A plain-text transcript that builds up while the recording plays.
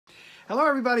Hello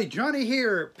everybody, Johnny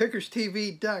here,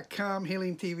 pickerstv.com,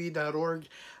 healingtv.org,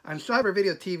 and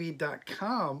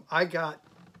cybervideotv.com.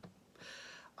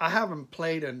 I haven't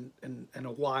played in a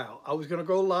while. I was going to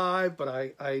go live, but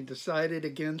I decided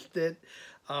against it.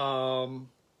 It's a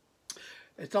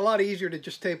lot easier to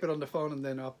just tape it on the phone and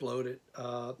then upload it.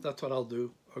 That's what I'll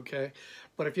do, okay?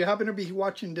 But if you happen to be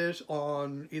watching this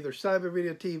on either Cyber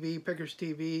Video TV, Pickers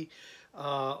TV,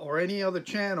 or any other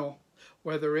channel,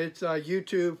 whether it's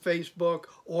YouTube, Facebook,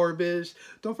 Orbis,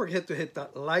 don't forget to hit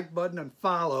that like button and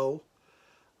follow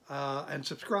and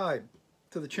subscribe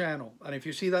to the channel. And if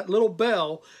you see that little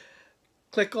bell,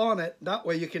 click on it. That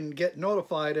way you can get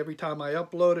notified every time I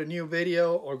upload a new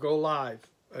video or go live.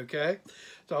 Okay,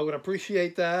 so I would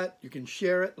appreciate that. You can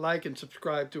share it, like, and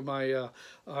subscribe to my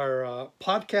our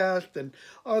podcast and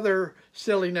other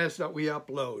silliness that we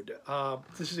upload.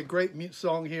 This is a great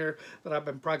song here that I've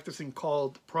been practicing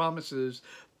called "Promises"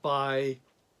 by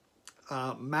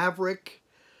Maverick.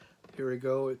 Here we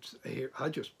go. It's here. I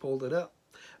just pulled it up.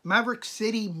 Maverick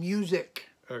City Music.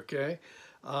 Okay,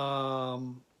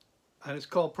 and it's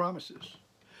called "Promises."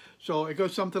 So it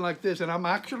goes something like this, and I'm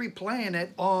actually playing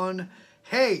it on.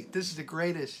 Hey, this is the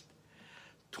greatest.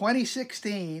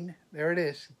 2016, there it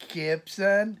is,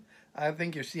 Gibson. I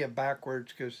think you see it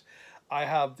backwards because I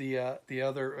have the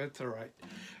other, it's all right.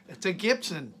 It's a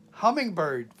Gibson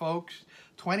Hummingbird, folks,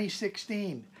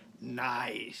 2016.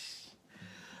 Nice.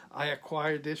 I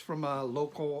acquired this from a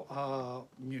local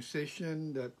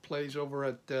musician that plays over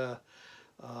at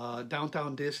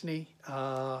Downtown Disney.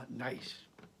 Nice.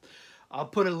 I'll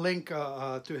put a link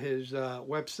to his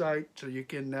website so you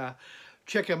can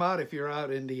check him out if you're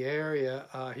out in the area.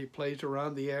 He plays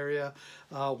around the area.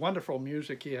 Wonderful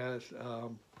music he has. I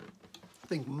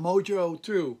think Mojo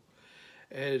too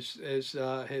is his.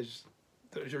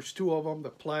 There's two of them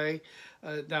that play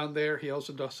down there. He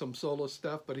also does some solo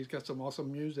stuff, but he's got some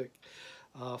awesome music.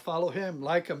 Follow him,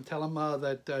 like him, tell him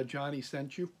that Johnny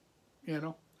sent you. You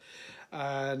know.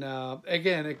 And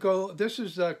again, this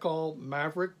is called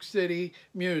Maverick City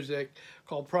Music,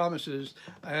 called Promises,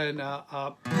 and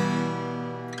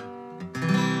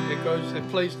it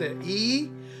plays the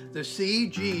E, the C,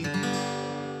 G,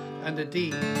 and the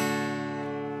D.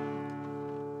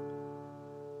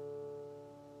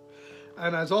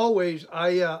 And as always,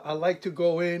 I like to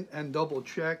go in and double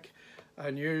check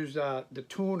and use the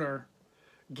tuner,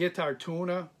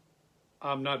 GuitarTuna.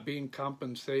 I'm not being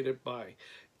compensated by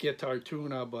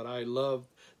GuitarTuna, but I love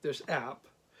this app.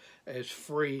 It's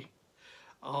free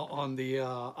on the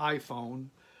iPhone,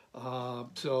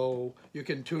 so you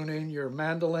can tune in your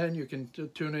mandolin, you can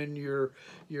tune in your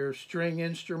string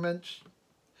instruments.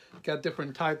 Got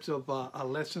different types of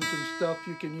lessons and stuff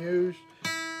you can use.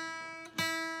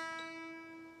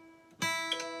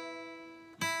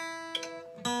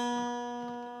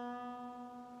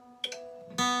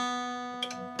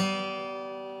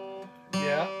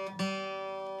 Yeah.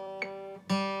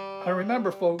 And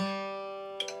remember, folks,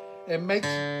 it makes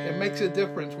a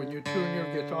difference when you tune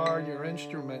your guitar, your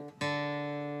instrument.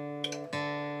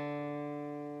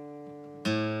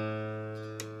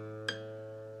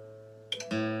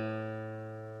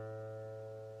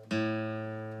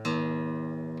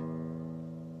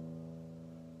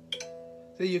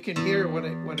 So you can hear when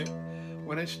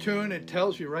it's tuned, it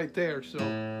tells you right there. So,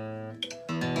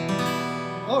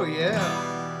 oh yeah,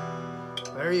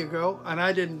 there you go. And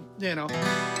I didn't, you know.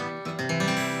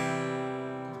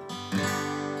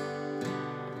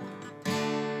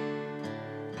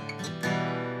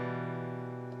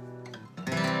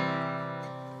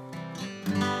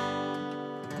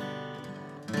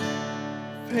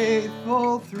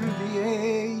 Faithful through the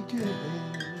ages,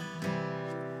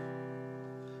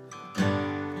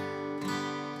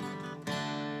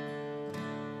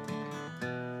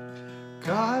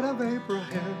 God of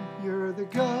Abraham, you're the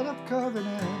God of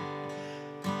covenant,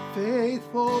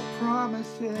 faithful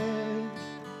promises,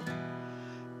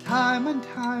 time and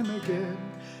time again,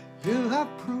 you have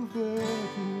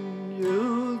proven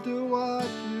you'll do what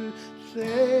you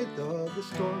say, though the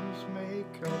storms may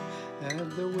come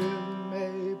and the wind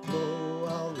may blow,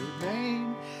 I'll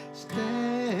remain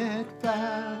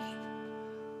steadfast.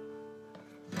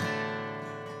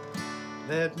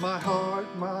 Let my heart,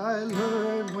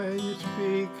 learn when you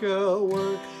speak a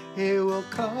word, it will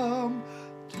come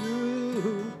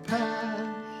to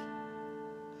pass.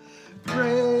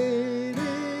 Great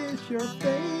is your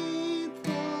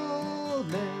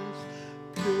faithfulness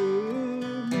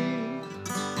to me.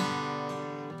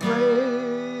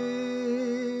 Great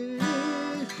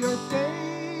is your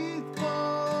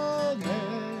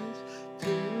faithfulness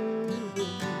to me.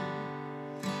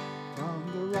 From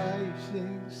the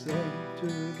rising sun to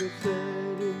the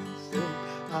setting sun,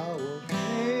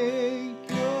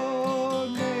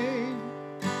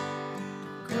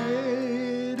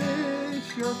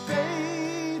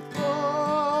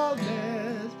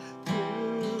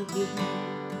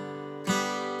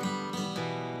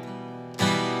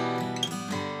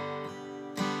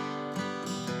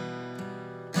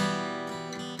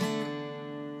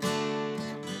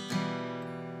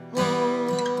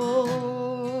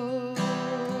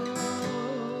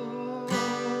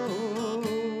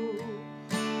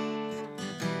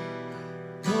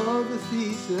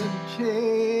 season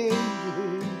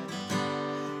changing,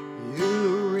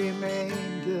 you remain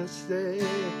the same.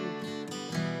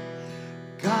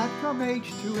 God from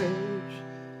age to age,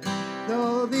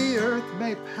 though the earth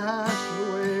may pass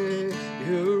away,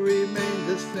 you remain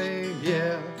the same,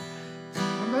 yeah.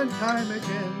 Time and time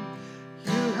again,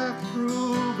 you have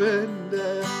proven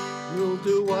that you'll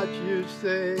do what you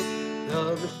say.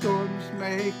 Though the storms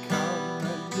may come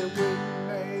and the wind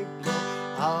may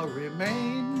blow, I'll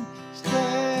remain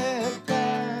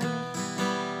steadfast.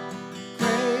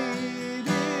 Great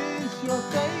is your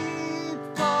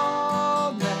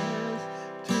faithfulness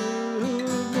to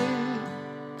me.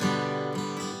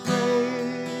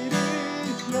 Great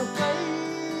is your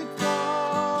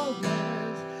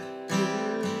faithfulness to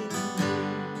me.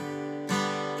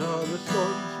 Though the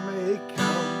storms may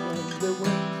come and the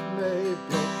winds may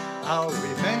blow, I'll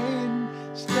remain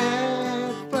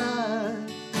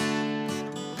steadfast.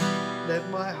 Let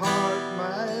my heart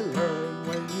might learn,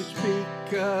 when you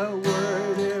speak a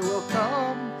word, it will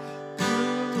come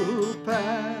to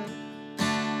pass.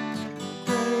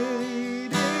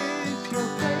 Great is your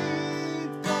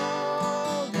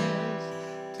faithfulness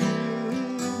to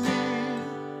me.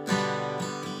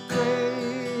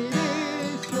 Great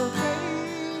is your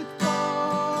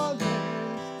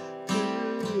faithfulness to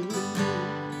me.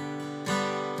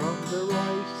 From the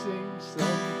rising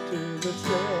sun to the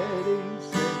setting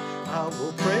sun, I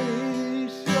will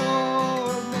praise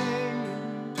your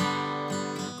name.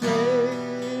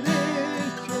 Great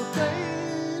is your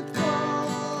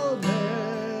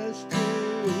faithfulness to me.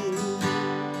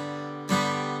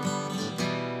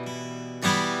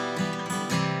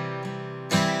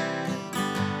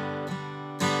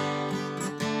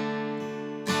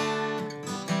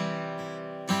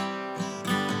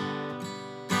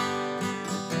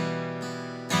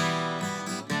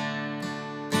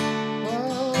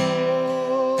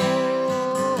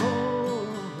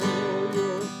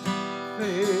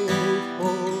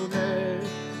 Faithfulness,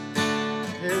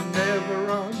 it never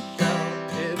runs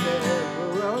out, it never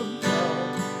runs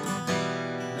out,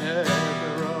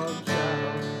 never runs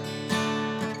out.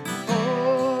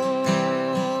 Oh,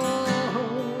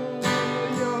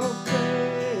 your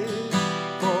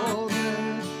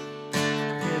faithfulness,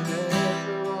 it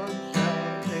never runs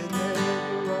out, it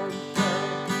never runs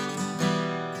out.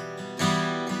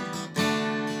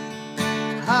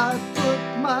 I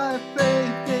put my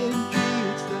faith in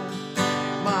Jesus,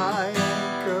 my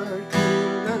anchor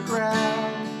to the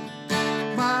ground,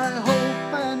 my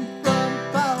hope and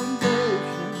firm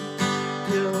foundation.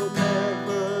 He'll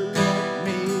never let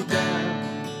me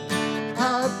down.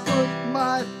 I put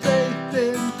my faith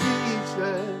in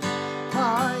Jesus,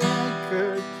 my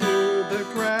anchor to the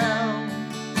ground,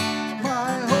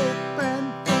 my hope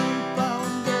and firm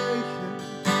foundation.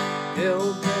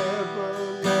 He'll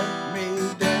never let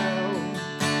me down.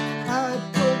 I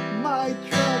put my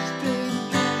trust in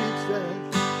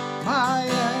Jesus, my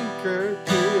anchor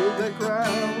to the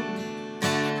ground,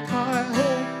 my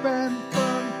hope and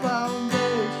firm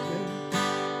foundation.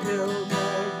 He'll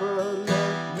never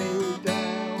let me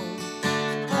down.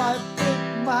 I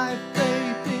put my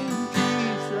faith in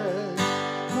Jesus,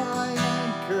 my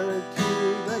anchor to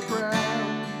the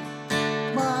ground,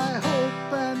 my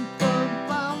hope and firm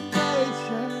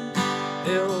foundation.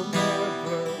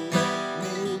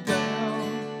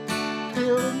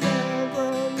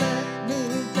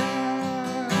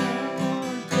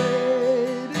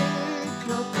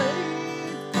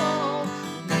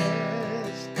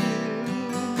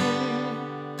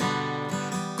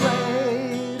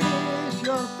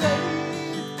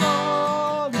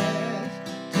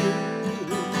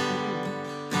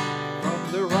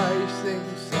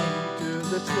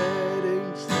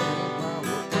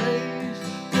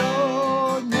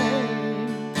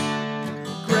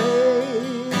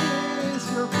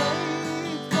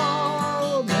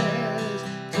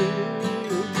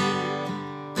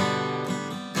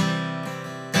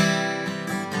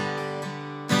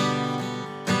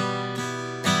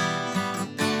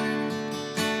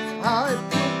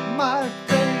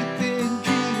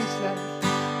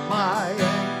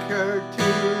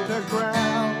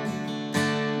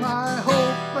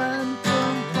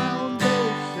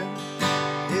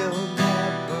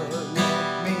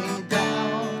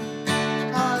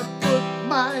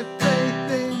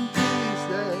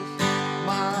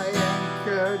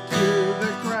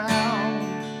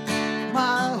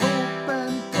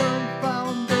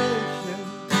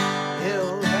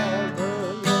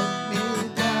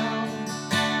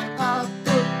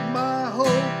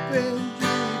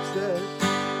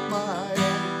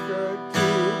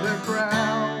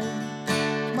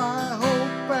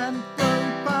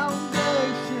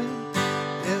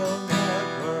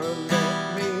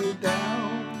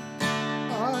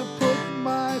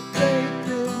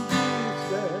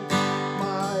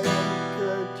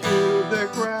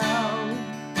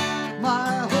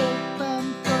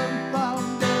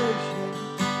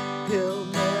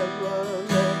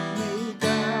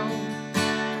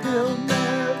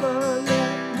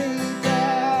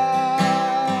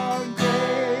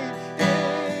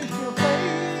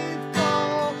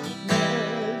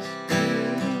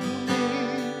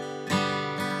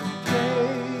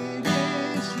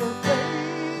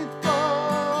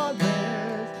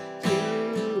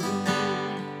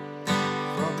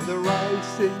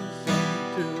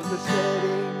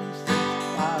 settings,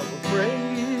 I will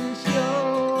praise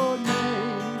your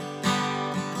name.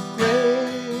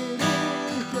 Great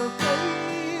is your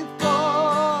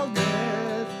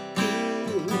faithfulness to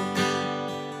me.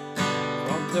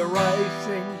 From the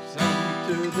rising sun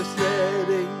to the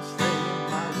setting sun,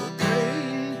 I will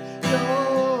praise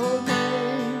your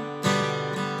name.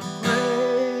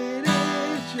 Great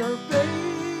is your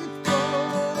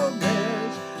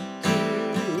faithfulness to me.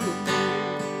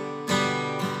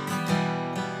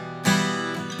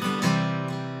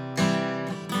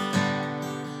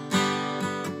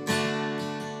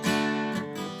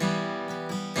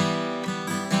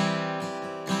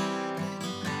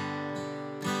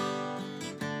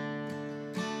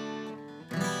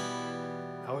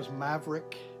 That was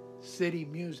Maverick City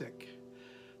Music.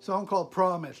 Song called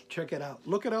Promise. Check it out.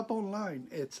 Look it up online.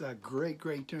 It's a great,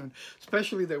 great tune.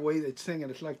 Especially the way they sing it.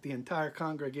 It's like the entire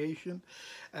congregation.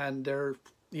 And they're,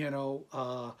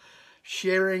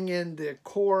 sharing in the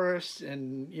chorus.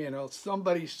 And,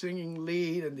 somebody's singing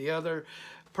lead and the other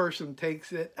person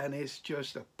takes it. And it's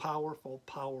just a powerful,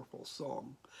 powerful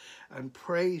song. And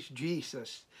praise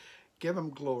Jesus. Give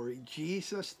him glory.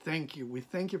 Jesus, thank you. We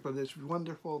thank you for this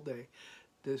wonderful day.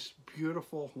 This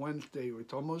beautiful Wednesday.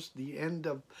 It's almost the end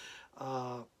of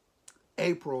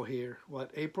April here.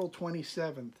 April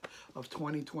 27th of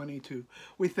 2022.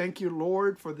 We thank you,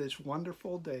 Lord, for this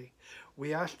wonderful day.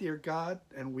 We ask, dear God,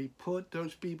 and we put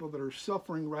those people that are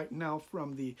suffering right now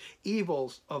from the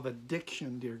evils of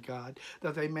addiction, dear God,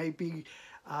 that they may be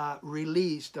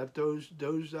released, that those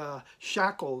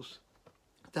shackles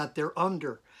that they're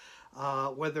under,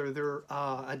 whether they're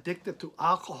addicted to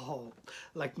alcohol,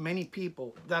 like many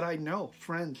people that I know,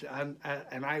 friends, and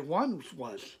I once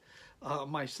was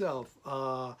myself,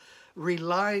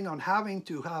 relying on having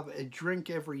to have a drink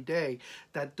every day,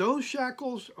 that those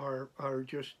shackles are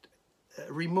just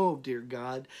removed, dear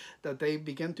God, that they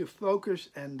begin to focus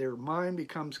and their mind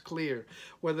becomes clear,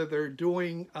 whether they're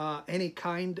doing any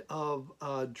kind of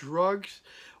drugs,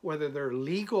 whether they're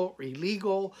legal or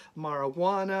illegal,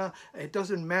 marijuana, it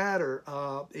doesn't matter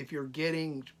if you're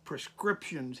getting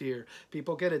prescriptions here.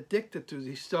 People get addicted to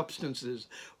these substances.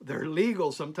 They're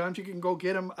legal. Sometimes you can go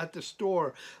get them at the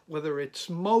store, whether it's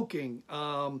smoking,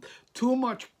 too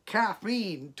much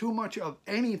caffeine, too much of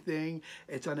anything.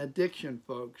 It's an addiction,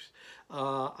 folks.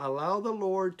 Allow the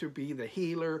Lord to be the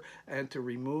healer and to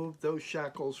remove those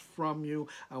shackles from you.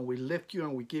 And we lift you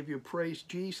and we give you praise,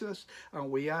 Jesus.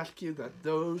 And we ask you that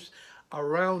those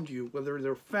around you, whether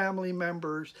they're family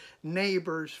members,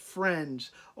 neighbors,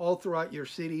 friends, all throughout your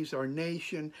cities, our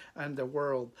nation, and the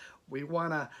world, we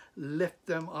want to lift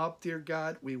them up, dear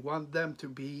God. We want them to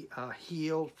be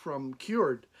healed from,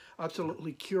 cured,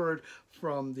 absolutely cured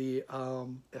from the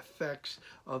effects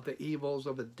of the evils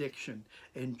of addiction.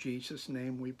 In Jesus'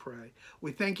 name we pray.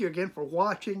 We thank you again for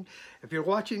watching. If you're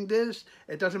watching this,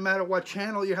 it doesn't matter what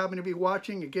channel you happen to be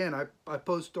watching. Again, I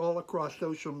post all across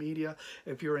social media.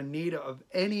 If you're in need of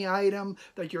any item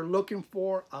that you're looking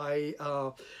for, I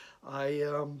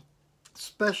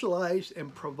specialize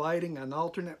in providing an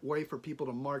alternate way for people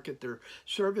to market their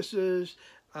services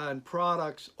and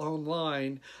products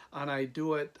online, and I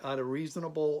do it at a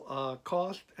reasonable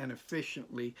cost and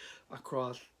efficiently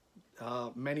across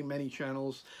many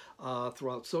channels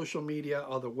throughout social media,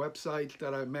 other websites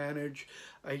that I manage,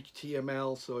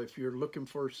 HTML. So if you're looking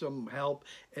for some help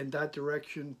in that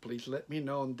direction, please let me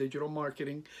know on digital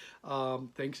marketing.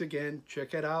 Thanks again.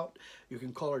 Check it out. You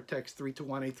can call or text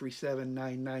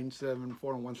 321-837-9974.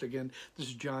 And once again, this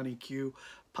is Johnny Q.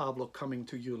 Pablo coming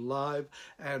to you live.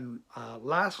 And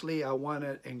lastly, I want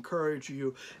to encourage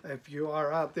you, if you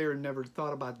are out there and never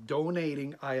thought about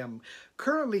donating, I am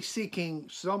currently seeking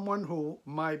someone who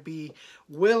might be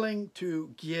willing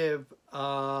to give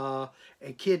a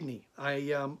kidney. I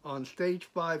am on stage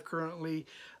 5 currently.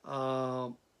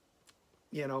 My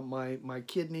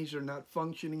kidneys are not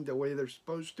functioning the way they're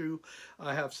supposed to.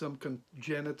 I have some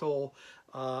congenital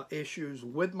issues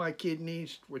with my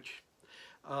kidneys, which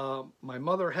my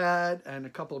mother had, and a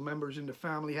couple of members in the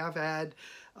family have had.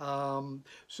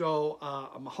 So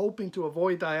I'm hoping to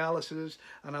avoid dialysis,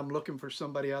 and I'm looking for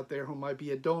somebody out there who might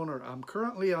be a donor. I'm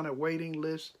currently on a waiting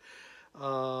list,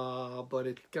 but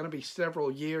it's going to be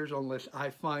several years unless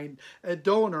I find a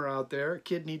donor out there, a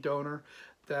kidney donor,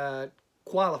 that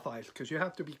qualifies, because you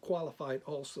have to be qualified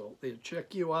also. They'll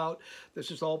check you out. This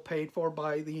is all paid for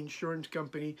by the insurance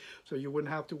company, so you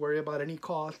wouldn't have to worry about any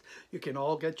cost. You can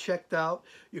all get checked out.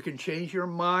 You can change your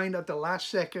mind at the last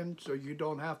second, so you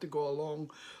don't have to go along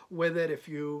with it if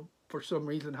you, for some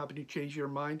reason, happen to change your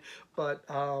mind. But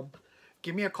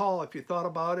give me a call if you thought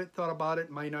about it.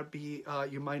 Might not be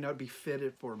you might not be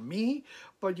fitted for me,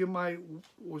 but you might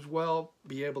as well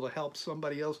be able to help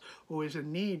somebody else who is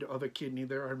in need of a kidney.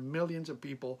 There are millions of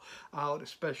people out,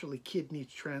 especially kidney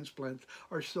transplants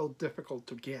are so difficult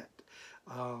to get.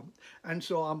 And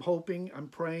so I'm hoping, I'm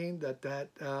praying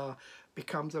that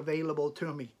becomes available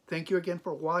to me. Thank you again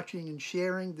for watching and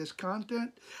sharing this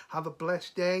content. Have a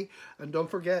blessed day. And don't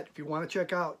forget, if you want to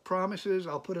check out Promises,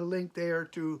 I'll put a link there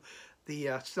to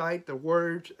the site, the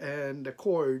words, and the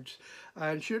chords.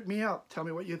 And shoot me up. Tell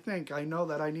me what you think. I know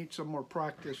that I need some more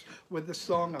practice with the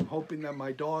song. I'm hoping that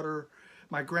my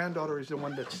granddaughter is the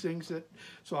one that sings it.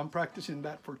 So I'm practicing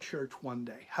that for church one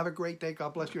day. Have a great day.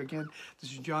 God bless you again.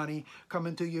 This is Johnny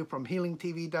coming to you from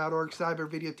healingtv.org,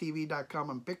 cybervideotv.com,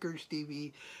 and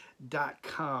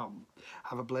pickerstv.com.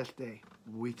 Have a blessed day.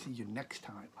 We see you next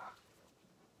time.